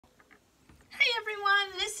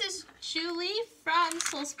this is Julie from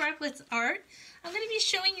Sparklettes Art. I'm going to be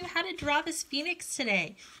showing you how to draw this phoenix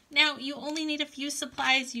today. Now, you only need a few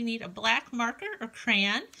supplies. You need a black marker or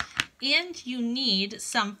crayon, and you need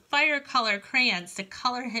some fire color crayons to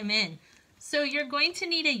color him in. So you're going to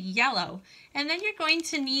need a yellow, and then you're going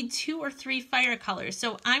to need 2 or 3 fire colors.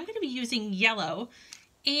 So I'm going to be using yellow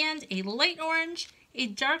and a light orange, a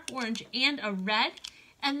dark orange, and a red.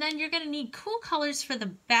 And then you're going to need cool colors for the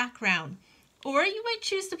background. Or you might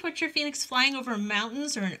choose to put your phoenix flying over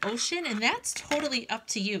mountains or an ocean, and that's totally up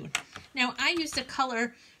to you. Now, I used a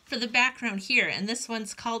color for the background here, and this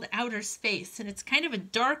one's called Outer Space, and it's kind of a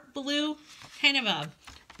dark blue, kind of a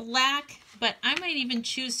black, but I might even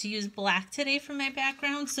choose to use black today for my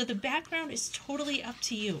background, so the background is totally up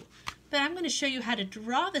to you. But I'm going to show you how to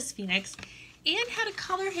draw this phoenix and how to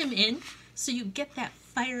color him in so you get that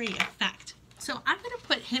fiery effect. So I'm going to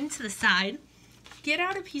put him to the side, get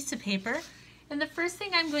out a piece of paper, and the first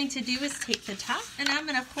thing I'm going to do is take the top and I'm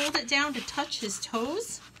going to fold it down to touch his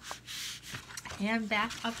toes and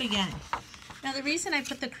back up again. Now the reason I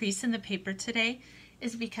put the crease in the paper today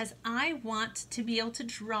is because I want to be able to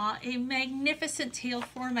draw a magnificent tail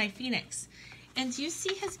for my phoenix. And you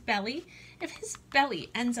see his belly? If his belly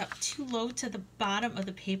ends up too low to the bottom of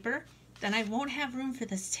the paper, then I won't have room for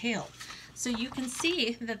this tail. So you can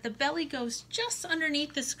see that the belly goes just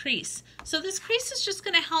underneath this crease. So this crease is just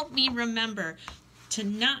going to help me remember to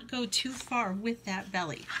not go too far with that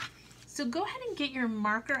belly. So go ahead and get your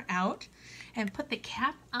marker out and put the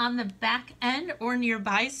cap on the back end or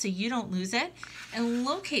nearby so you don't lose it, and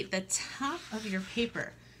locate the top of your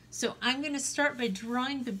paper. So I'm going to start by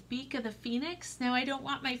drawing the beak of the phoenix. Now I don't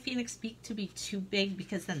want my phoenix beak to be too big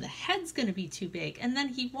because then the head's going to be too big and then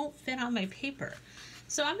he won't fit on my paper.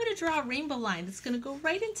 So I'm going to draw a rainbow line that's going to go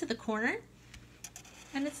right into the corner,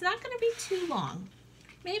 and it's not going to be too long,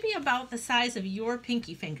 maybe about the size of your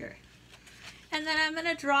pinky finger. And then I'm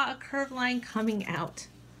going to draw a curved line coming out.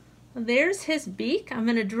 There's his beak. I'm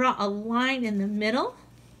going to draw a line in the middle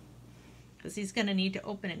because he's going to need to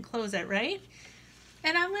open and close it, right?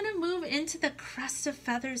 And I'm going to move into the crest of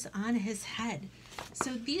feathers on his head.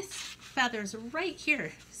 So these feathers right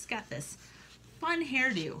here, he's got this fun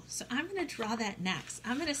hairdo. So I'm going to draw that next.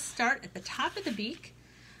 I'm going to start at the top of the beak.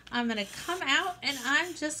 I'm going to come out and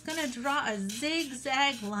I'm just going to draw a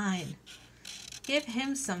zigzag line. Give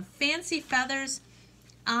him some fancy feathers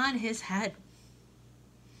on his head.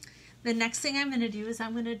 The next thing I'm going to do is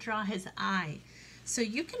I'm going to draw his eye. So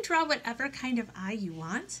you can draw whatever kind of eye you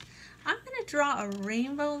want. I'm going to draw a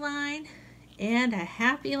rainbow line and a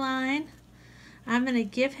happy line. I'm going to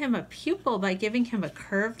give him a pupil by giving him a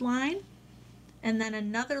curved line, and then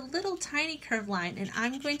another little tiny curved line, and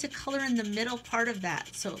I'm going to color in the middle part of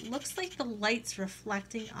that so it looks like the light's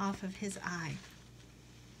reflecting off of his eye.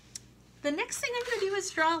 The next thing I'm going to do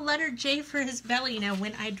is draw a letter J for his belly. Now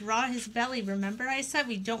when I draw his belly, remember I said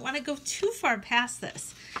we don't want to go too far past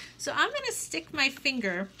this. So I'm going to stick my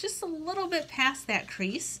finger just a little bit past that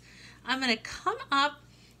crease. I'm going to come up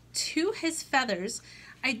to his feathers.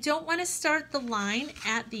 I don't want to start the line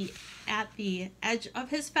at the edge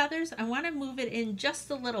of his feathers. I want to move it in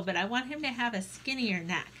just a little bit. I want him to have a skinnier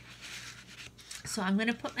neck. So I'm going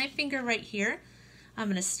to put my finger right here. I'm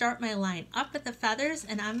going to start my line up at the feathers,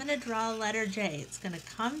 and I'm going to draw a letter J. It's going to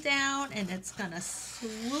come down and it's going to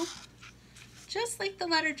swoop just like the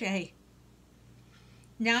letter J.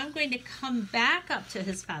 Now I'm going to come back up to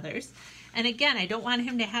his feathers, and again, I don't want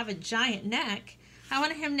him to have a giant neck. I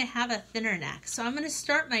want him to have a thinner neck. So I'm going to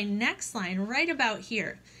start my next line right about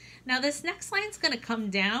here. Now this next line is going to come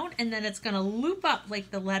down and then it's going to loop up like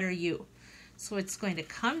the letter U. So it's going to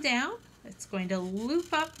come down, it's going to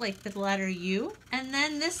loop up like the letter U, and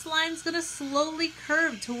then this line is going to slowly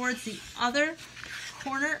curve towards the other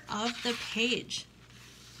corner of the page.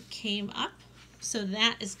 It came up, so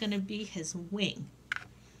that is going to be his wing.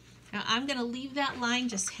 Now I'm going to leave that line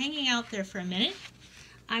just hanging out there for a minute.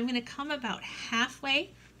 I'm going to come about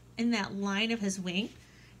halfway in that line of his wing,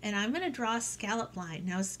 and I'm going to draw a scallop line.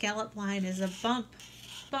 Now a scallop line is a bump,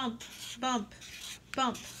 bump, bump,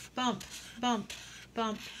 bump, bump, bump,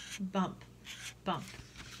 bump, bump, bump.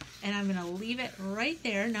 And I'm going to leave it right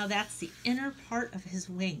there. Now that's the inner part of his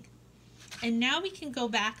wing. And now we can go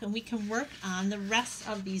back and we can work on the rest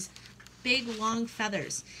of these big long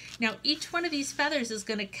feathers. Now each one of these feathers is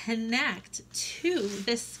going to connect to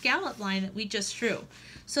this scallop line that we just drew.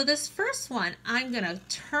 So this first one, I'm going to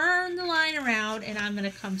turn the line around and I'm going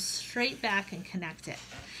to come straight back and connect it.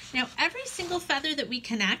 Now every single feather that we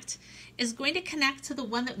connect is going to connect to the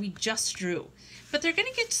one that we just drew, but they're going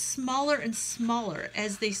to get smaller and smaller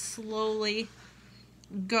as they slowly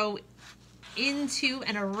go into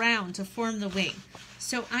and around to form the wing.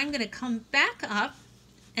 So I'm going to come back up,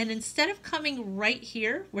 and instead of coming right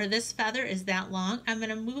here where this feather is that long, I'm going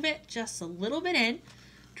to move it just a little bit in,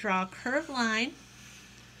 draw a curved line,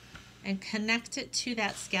 and connect it to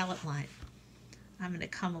that scallop line. I'm going to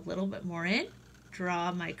come a little bit more in,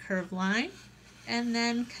 draw my curved line, and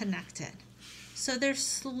then connect it. So they're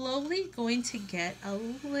slowly going to get a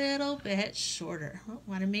little bit shorter. I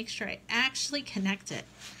want to make sure I actually connect it.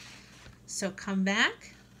 So come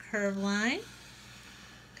back, curved line,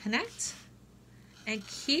 connect, and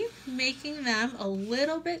keep making them a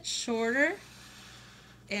little bit shorter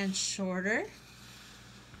and shorter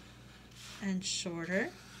and shorter,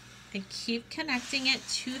 and keep connecting it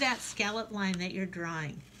to that scallop line that you're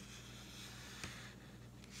drawing,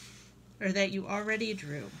 or that you already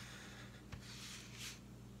drew.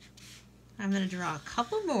 I'm going to draw a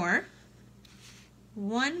couple more,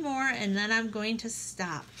 one more, and then I'm going to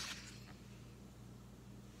stop.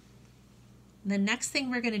 The next thing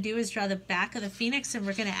we're going to do is draw the back of the phoenix, and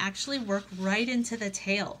we're going to actually work right into the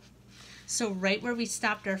tail. So right where we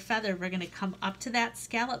stopped our feather, we're going to come up to that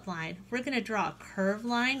scallop line. We're going to draw a curved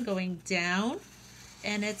line going down,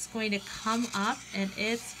 and it's going to come up and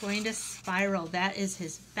it's going to spiral. That is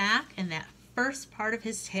his back and that first part of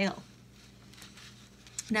his tail.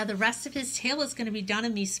 Now the rest of his tail is going to be done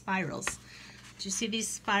in these spirals. Do you see these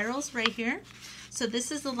spirals right here? So this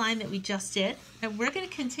is the line that we just did, and we're going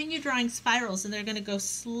to continue drawing spirals, and they're going to go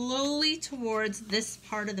slowly towards this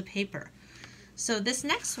part of the paper. So this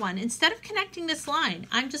next one, instead of connecting this line,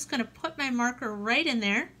 I'm just going to put my marker right in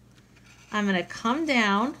there. I'm going to come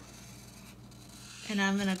down, and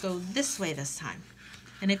I'm going to go this way this time.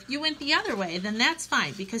 And if you went the other way, then that's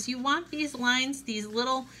fine, because you want these lines, these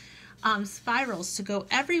little spirals, to go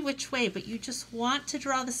every which way, but you just want to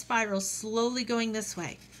draw the spiral slowly going this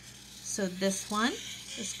way. So this one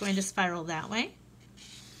is going to spiral that way.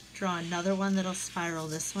 Draw another one that'll spiral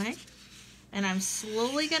this way. And I'm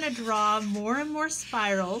slowly going to draw more and more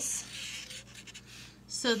spirals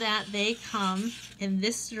so that they come in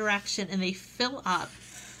this direction and they fill up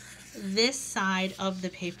this side of the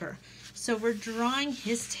paper. So we're drawing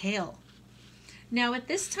his tail. Now at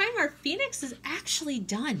this time our phoenix is actually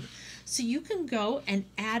done. So you can go and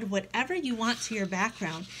add whatever you want to your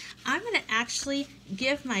background. I'm going to actually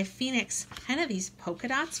give my phoenix kind of these polka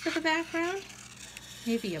dots for the background.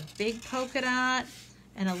 Maybe a big polka dot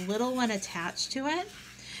and a little one attached to it.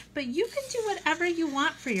 But you can do whatever you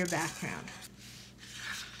want for your background.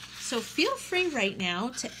 So feel free right now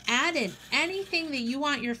to add in anything that you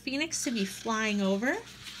want your phoenix to be flying over.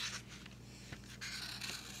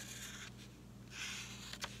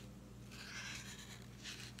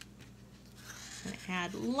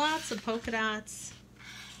 Add lots of polka dots.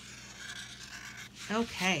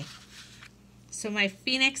 Okay, so my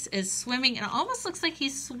phoenix is swimming, and it almost looks like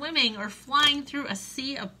he's swimming or flying through a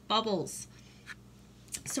sea of bubbles.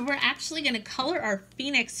 So we're actually going to color our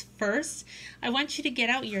phoenix first. I want you to get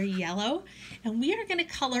out your yellow, and we are going to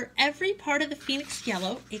color every part of the phoenix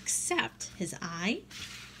yellow except his eye.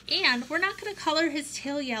 And we're not going to color his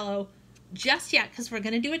tail yellow just yet because we're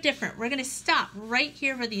going to do it different. We're going to stop right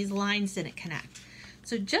here where these lines didn't connect.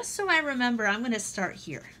 So just so I remember, I'm going to start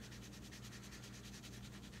here.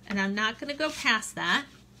 And I'm not going to go past that.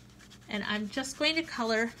 And I'm just going to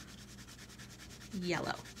color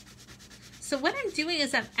yellow. So what I'm doing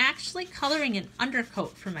is I'm actually coloring an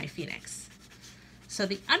undercoat for my phoenix. So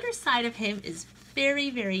the underside of him is very,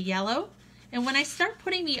 very yellow. And when I start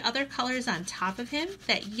putting the other colors on top of him,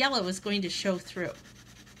 that yellow is going to show through.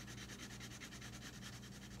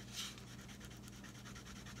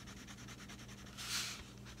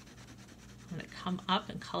 I'm going to come up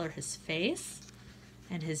and color his face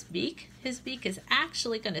and his beak. His beak is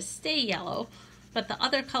actually going to stay yellow, but the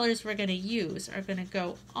other colors we're going to use are going to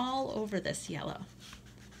go all over this yellow.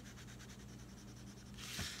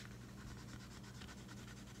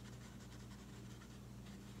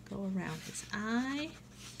 Go around his eye,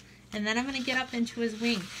 and then I'm going to get up into his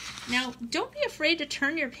wing. Now, don't be afraid to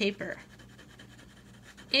turn your paper.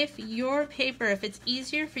 If it's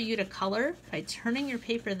easier for you to color by turning your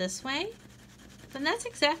paper this way, then that's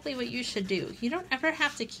exactly what you should do. You don't ever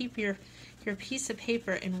have to keep your piece of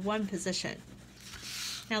paper in one position.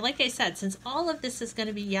 Now, like I said, since all of this is going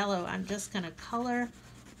to be yellow, I'm just going to color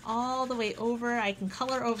all the way over. I can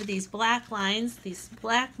color over these black lines. This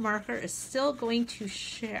black marker is still going to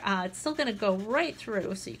it's still going to go right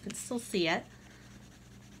through, so you can still see it.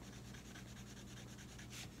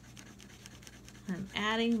 I'm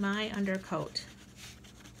adding my undercoat.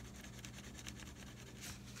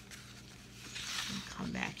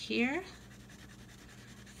 Come back here,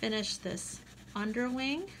 finish this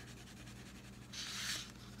underwing,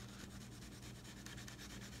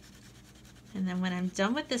 And then when I'm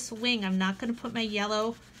done with this wing, I'm not going to put my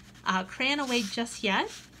yellow crayon away just yet.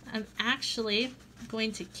 I'm actually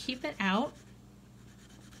going to keep it out,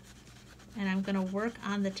 and I'm going to work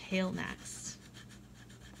on the tail next.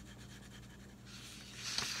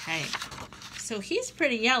 Okay, so he's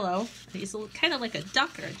pretty yellow. He's kind of like a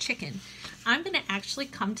duck or a chicken. I'm going to actually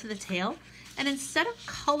come to the tail, and instead of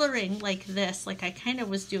coloring like this, like I kind of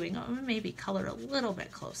was doing, I'm going to maybe color a little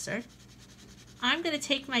bit closer. I'm going to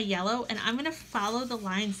take my yellow and I'm going to follow the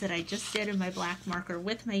lines that I just did in my black marker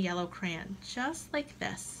with my yellow crayon, just like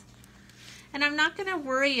this. And I'm not going to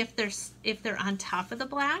worry if they're on top of the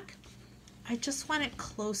black. I just want it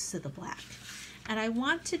close to the black. And I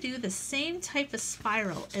want to do the same type of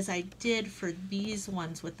spiral as I did for these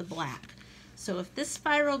ones with the black. So if this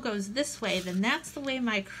spiral goes this way, then that's the way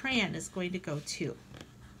my crayon is going to go too.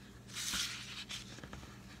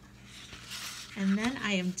 And then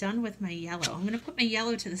I am done with my yellow. I'm going to put my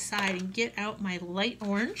yellow to the side and get out my light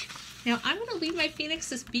orange. Now I'm going to leave my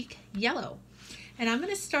phoenix's beak yellow. And I'm going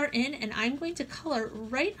to start in and I'm going to color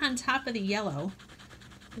right on top of the yellow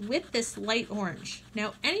with this light orange.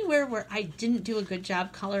 Now anywhere where I didn't do a good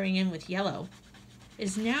job coloring in with yellow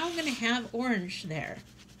is now going to have orange there.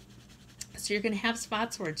 So you're going to have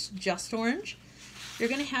spots where it's just orange. You're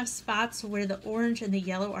going to have spots where the orange and the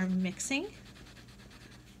yellow are mixing.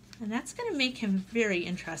 And that's going to make him very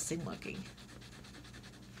interesting looking.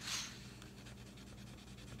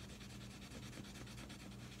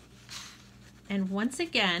 And once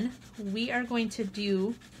again, we are going to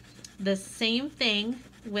do the same thing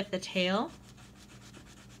with the tail.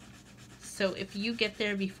 So if you get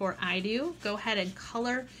there before I do, go ahead and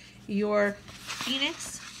color your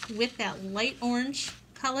phoenix with that light orange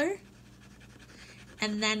color.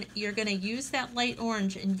 And then you're going to use that light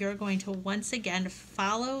orange and you're going to once again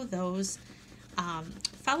follow those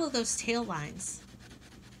tail lines.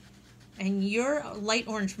 And your light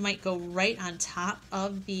orange might go right on top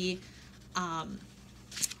of the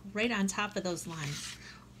those lines.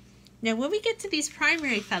 Now when we get to these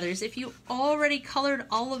primary feathers, if you already colored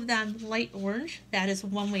all of them light orange, that is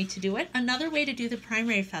one way to do it. Another way to do the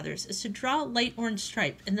primary feathers is to draw a light orange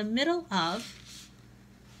stripe in the middle of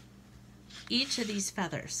each of these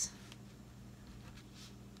feathers.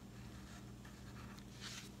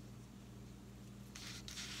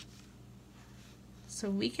 So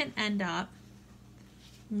we can end up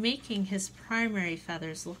making his primary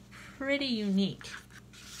feathers look pretty unique.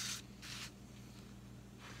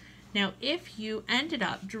 Now if you ended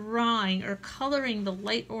up drawing or coloring the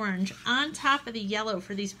light orange on top of the yellow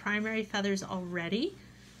for these primary feathers already,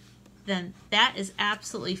 then that is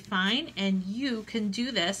absolutely fine, and you can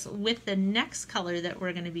do this with the next color that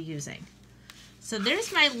we're going to be using. So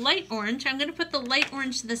there's my light orange. I'm going to put the light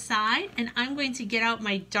orange to the side and I'm going to get out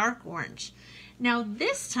my dark orange. Now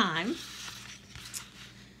this time,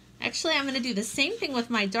 actually I'm going to do the same thing with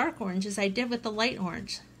my dark orange as I did with the light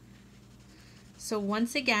orange. So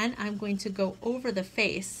once again, I'm going to go over the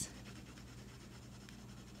face.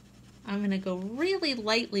 I'm going to go really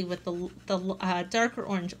lightly with the darker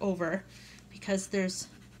orange over, because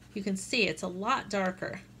you can see it's a lot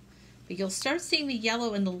darker. But you'll start seeing the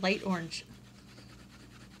yellow and the light orange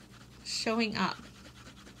showing up.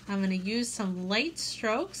 I'm going to use some light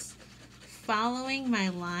strokes following my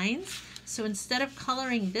lines. So instead of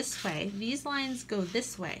coloring this way, these lines go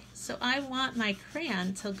this way. So I want my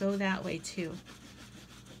crayon to go that way too.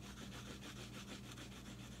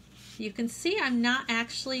 You can see I'm not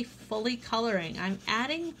actually fully coloring. I'm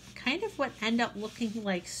adding kind of what end up looking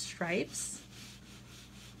like stripes.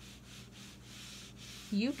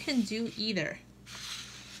 You can do either.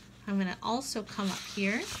 I'm going to also come up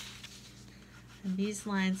here, and these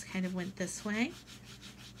lines kind of went this way.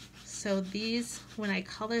 So these, when I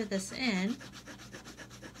color this in,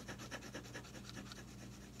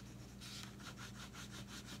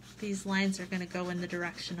 these lines are going to go in the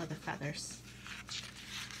direction of the feathers.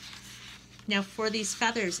 Now for these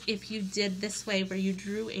feathers, if you did this way where you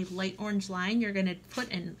drew a light orange line, you're going to put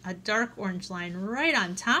in a dark orange line right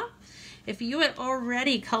on top. If you had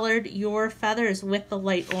already colored your feathers with the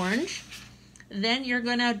light orange, then you're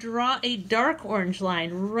going to draw a dark orange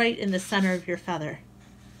line right in the center of your feather.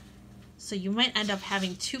 So you might end up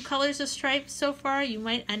having two colors of stripes so far. You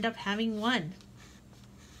might end up having one.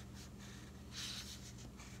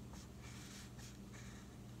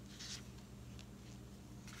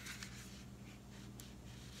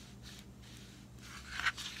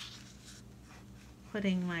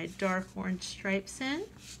 Putting my dark orange stripes in.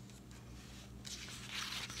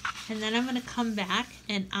 And then I'm going to come back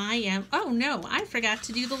and oh no, I forgot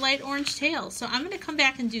to do the light orange tail. So I'm going to come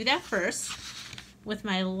back and do that first with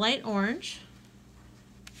my light orange,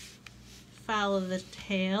 follow the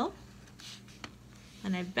tail.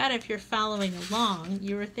 And I bet if you're following along,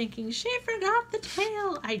 you were thinking, she forgot the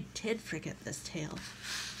tail. I did forget this tail.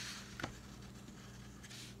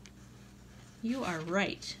 You are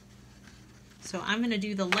right. So I'm going to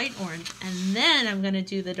do the light orange, and then I'm going to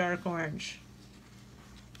do the dark orange.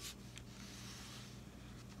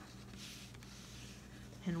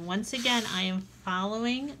 And once again, I am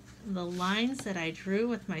following the lines that I drew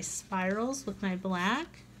with my spirals with my black.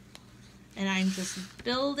 And I'm just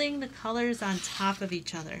building the colors on top of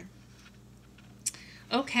each other.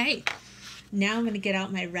 Okay, now I'm going to get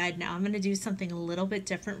out my red. Now I'm going to do something a little bit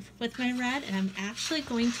different with my red, and I'm actually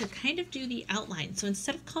going to kind of do the outline. So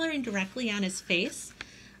instead of coloring directly on his face,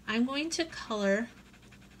 I'm going to color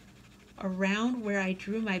around where I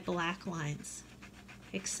drew my black lines,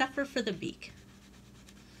 except for the beak.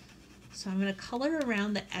 So I'm going to color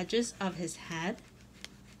around the edges of his head.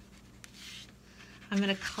 I'm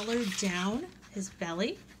going to color down his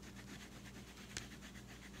belly,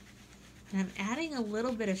 and I'm adding a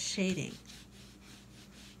little bit of shading.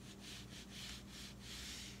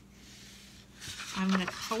 I'm going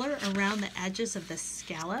to color around the edges of the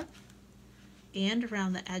scallop and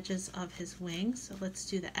around the edges of his wing. So let's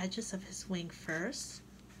do the edges of his wing first.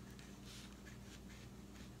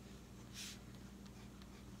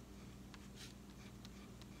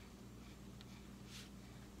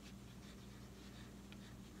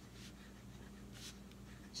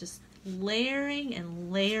 Just layering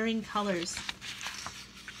and layering colors.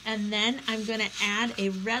 And then I'm going to add a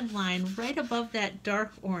red line right above that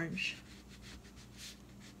dark orange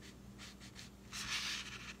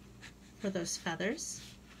for those feathers.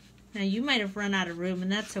 Now you might have run out of room,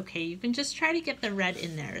 and that's okay. You can just try to get the red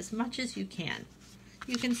in there as much as you can.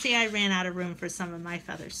 You can see I ran out of room for some of my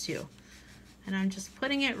feathers too. And I'm just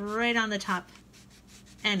putting it right on the top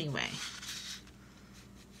anyway.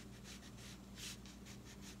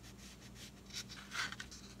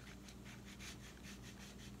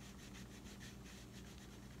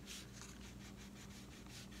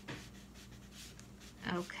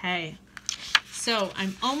 Okay, so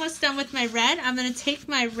I'm almost done with my red. I'm going to take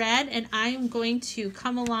my red and I'm going to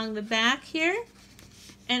come along the back here,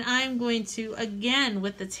 and I'm going to, again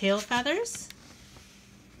with the tail feathers,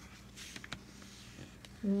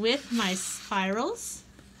 with my spirals.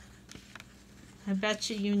 I bet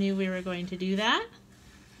you knew we were going to do that.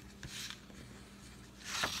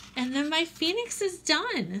 And then my phoenix is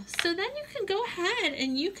done. So then you can go ahead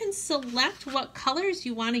and you can select what colors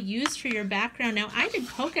you want to use for your background. Now I did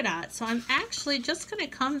polka dots, so I'm actually just going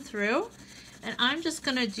to come through and I'm just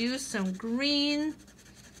going to do some green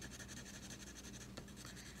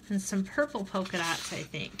and some purple polka dots, I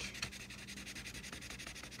think.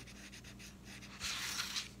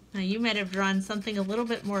 Now you might have drawn something a little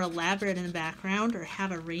bit more elaborate in the background, or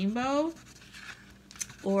have a rainbow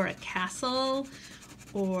or a castle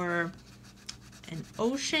or an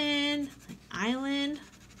ocean, an island.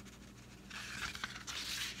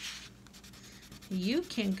 You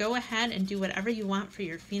can go ahead and do whatever you want for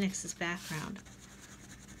your phoenix's background.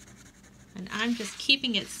 And I'm just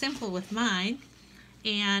keeping it simple with mine.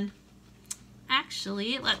 And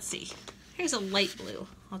actually, let's see, here's a light blue.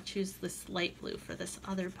 I'll choose this light blue for this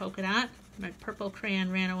other polka dot. My purple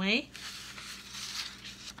crayon ran away.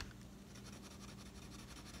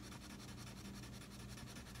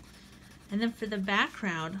 And then for the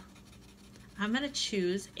background, I'm going to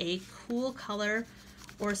choose a cool color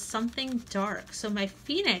or something dark. So my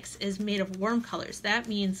phoenix is made of warm colors. That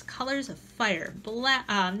means colors of fire. Black,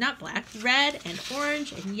 not black, red and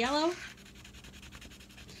orange and yellow.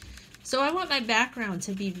 So I want my background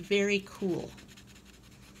to be very cool.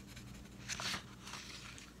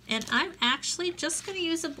 And I'm actually just going to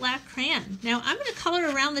use a black crayon. Now I'm going to color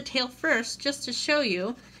around the tail first just to show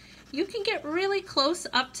you. You can get really close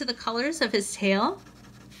up to the colors of his tail,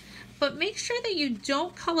 but make sure that you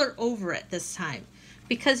don't color over it this time,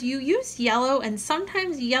 because you use yellow, and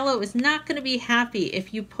sometimes yellow is not going to be happy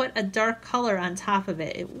if you put a dark color on top of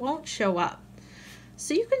it. It won't show up.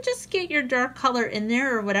 So you can just get your dark color in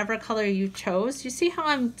there, or whatever color you chose. You see how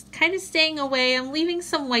I'm kind of staying away? I'm leaving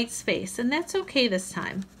some white space, and that's okay this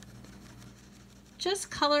time. Just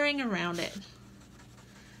coloring around it.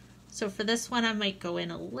 So for this one, I might go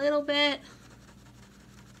in a little bit,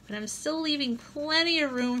 but I'm still leaving plenty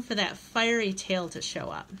of room for that fiery tail to show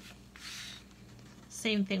up.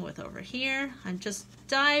 Same thing with over here. I'm just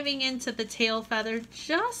diving into the tail feather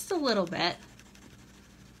just a little bit.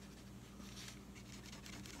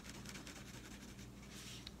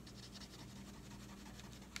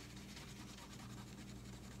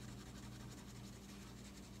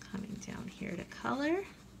 Coming down here to color.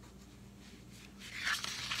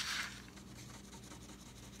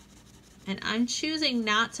 And I'm choosing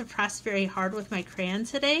not to press very hard with my crayon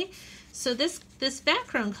today. So this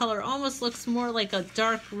background color almost looks more like a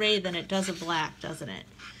dark gray than it does a black, doesn't it?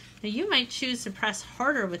 Now you might choose to press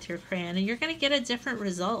harder with your crayon and you're going to get a different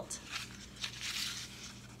result.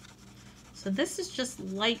 So this is just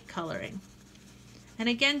light coloring. And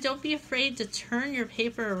again, don't be afraid to turn your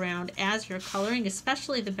paper around as you're coloring,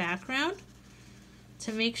 especially the background,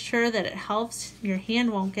 to make sure that it helps. Your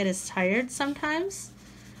hand won't get as tired sometimes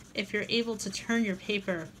if you're able to turn your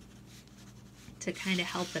paper to kind of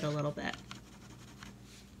help it a little bit.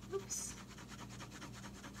 Oops.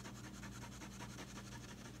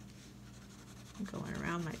 I'm going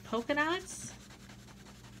around my polka dots.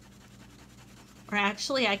 Or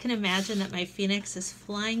actually, I can imagine that my phoenix is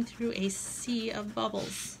flying through a sea of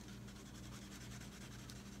bubbles,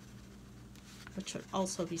 which would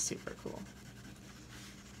also be super cool.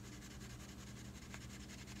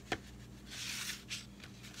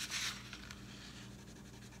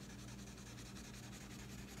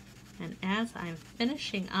 And as I'm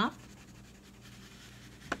finishing up,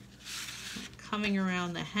 coming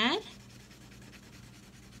around the head,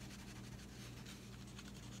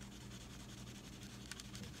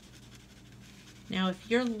 now if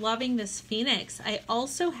you're loving this phoenix, I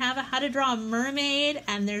also have a how to draw a mermaid,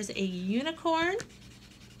 and there's a unicorn,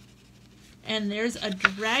 and there's a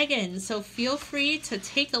dragon, so feel free to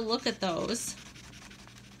take a look at those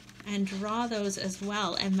and draw those as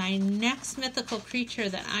well. And my next mythical creature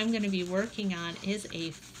that I'm going to be working on is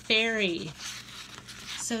a fairy.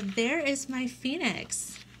 So there is my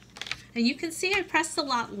phoenix. And you can see I pressed a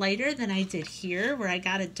lot lighter than I did here where I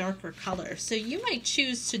got a darker color. So you might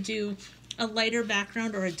choose to do a lighter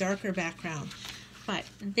background or a darker background. But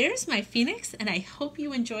there's my phoenix, and I hope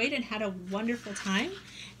you enjoyed and had a wonderful time.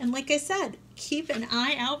 And like I said, keep an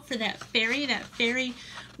eye out for that fairy. That fairy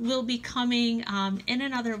will be coming in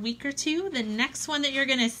another week or two. The next one that you're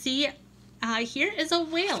going to see here is a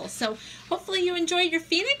whale. So hopefully you enjoy your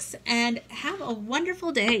phoenix and have a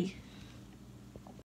wonderful day.